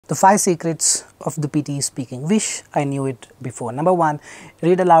The 5 secrets of the PTE speaking. Wish I knew it before. Number 1,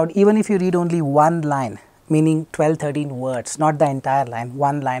 read aloud. Even if you read only one line, meaning 12-13 words, not the entire line,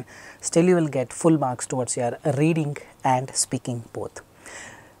 one line, still you will get full marks towards your reading and speaking both.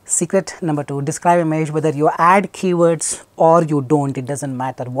 Secret number 2, describe image. Whether you add keywords or you don't, it doesn't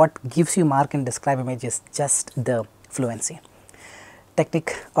matter. What gives you mark in describe image is just the fluency.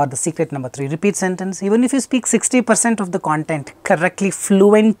 Technique or the secret number 3, repeat sentence. Even if you speak 60% of the content correctly,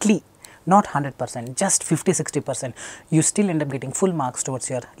 fluently, not 100%, just 50-60%, you still end up getting full marks towards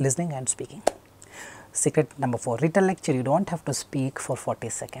your listening and speaking. Secret number 4, written lecture, you don't have to speak for 40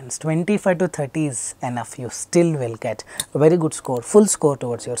 seconds, 25 to 30 is enough, you still will get a very good score, full score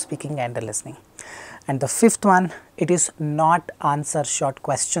towards your speaking and the listening. And the 5th one, it is not answer short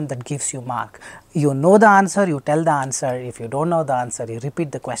question that gives you mark. You know the answer, you tell the answer. If you don't know the answer, you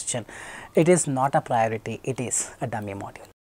repeat the question. It is not a priority, it is a dummy module.